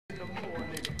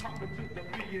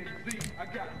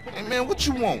Hey man, what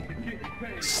you want?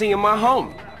 Seeing my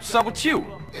homie. What's up with you?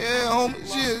 Yeah, homie.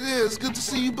 Yeah, it's good to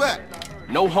see you back.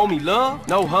 No homie love?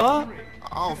 No hug?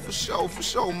 Oh, for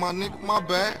sure, my nigga. My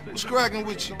bad. What's cracking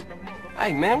with you?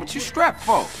 Hey man, what you strapped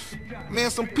for? Man,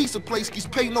 some pizza place keeps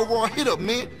paying over our hit up,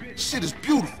 man. Shit is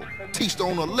beautiful. Teach the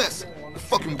owner a lesson. The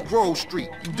fucking Grove Street.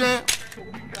 You down?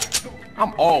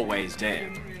 I'm always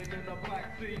down.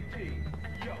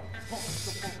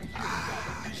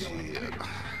 Shit.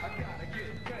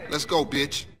 Let's go,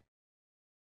 bitch.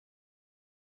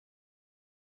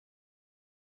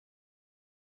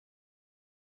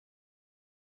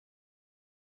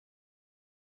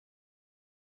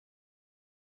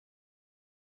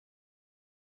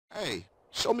 Hey,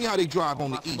 show me how they drive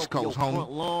on the East Coast, homie.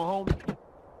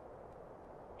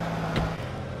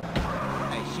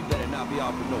 Hey, she better not be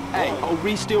off with no. Hey,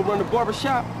 O'Ree still run the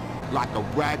barbershop? Like a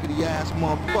raggedy-ass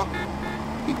motherfucker.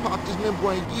 He popped his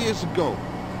membrane years ago.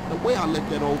 The way I let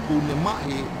that old fool in my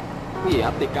head. Yeah,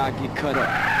 I think I'll get cut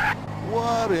up.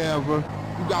 Whatever.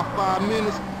 You got 5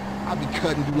 minutes? I'll be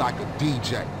cutting you like a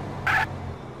DJ.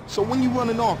 So when you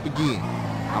running off again?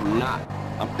 I'm not.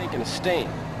 I'm thinking of staying.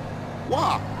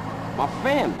 Why? My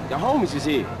family, the homies is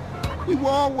here. We were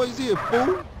always here,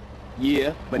 fool.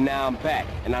 Yeah, but now I'm back,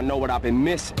 and I know what I've been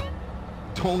missing.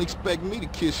 Don't expect me to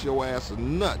kiss your ass or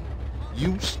nothing.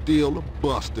 You still a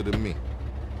buster to me.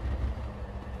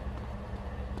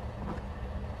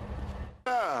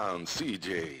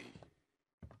 CJ.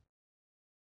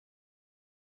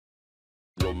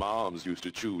 Your moms used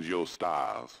to choose your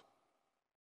styles.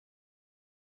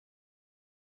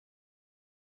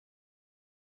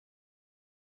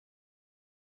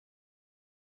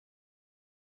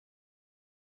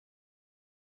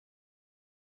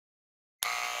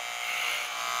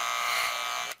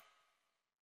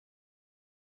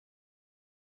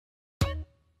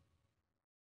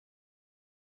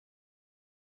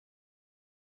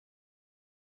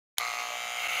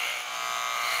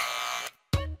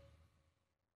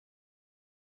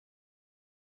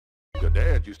 Your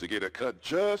dad used to get a cut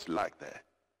just like that.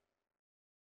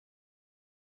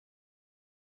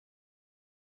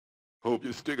 Hope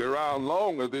you stick around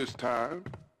longer this time.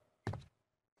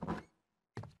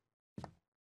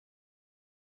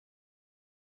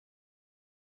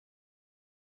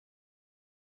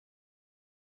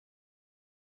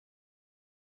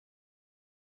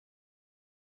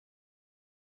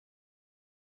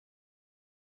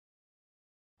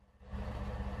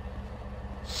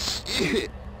 Shit.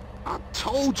 I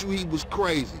told you he was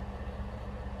crazy.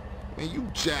 Man, you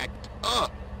jacked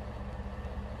up.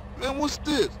 Man, what's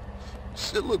this?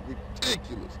 Shit look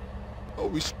ridiculous. No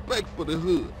respect for the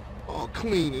hood. All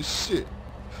clean as shit.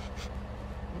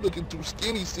 You looking too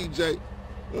skinny, CJ.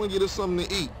 I wanna get us something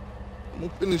to eat. I'm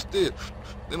gonna finish this,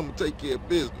 then I'm gonna take care of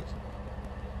business.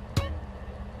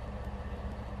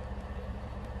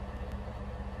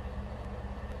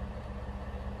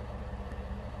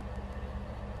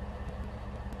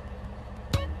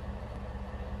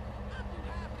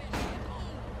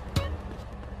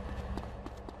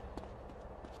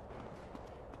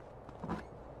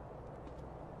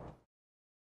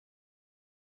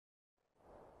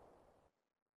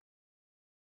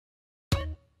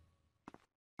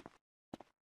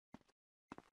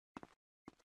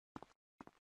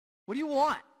 What do you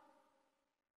want?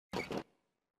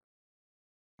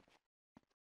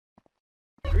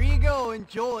 Here you go,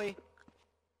 enjoy.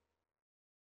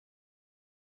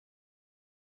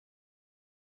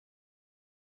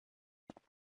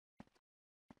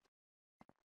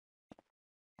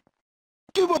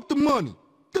 Give up the money.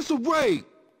 This a raid.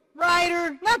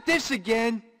 Ryder, not this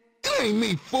again. It ain't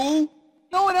me, fool.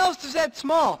 No one else is that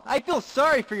small. I feel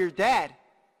sorry for your dad.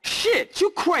 Shit,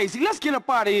 you crazy. Let's get up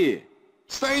out of here.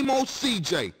 Same old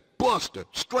CJ. Buster.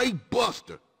 Straight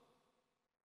Buster.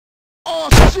 Oh,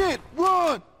 shit!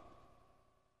 Run!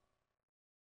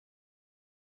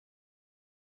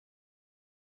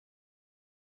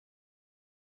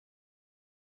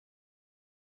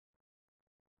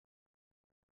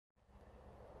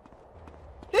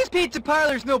 This pizza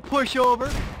parlor's no pushover.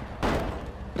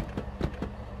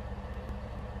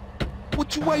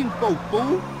 What you waiting for,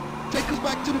 fool? Take us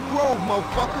back to the Grove,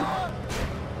 motherfucker.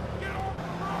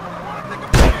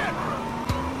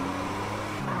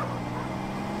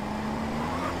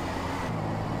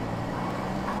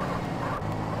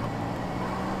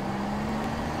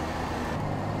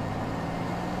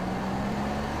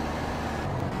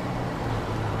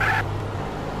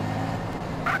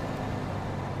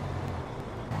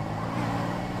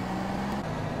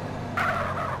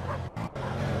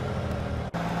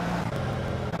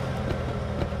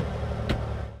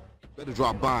 Better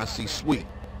drop by and see Sweet.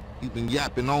 He's been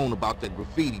yapping on about that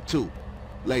graffiti, too.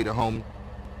 Later, homie.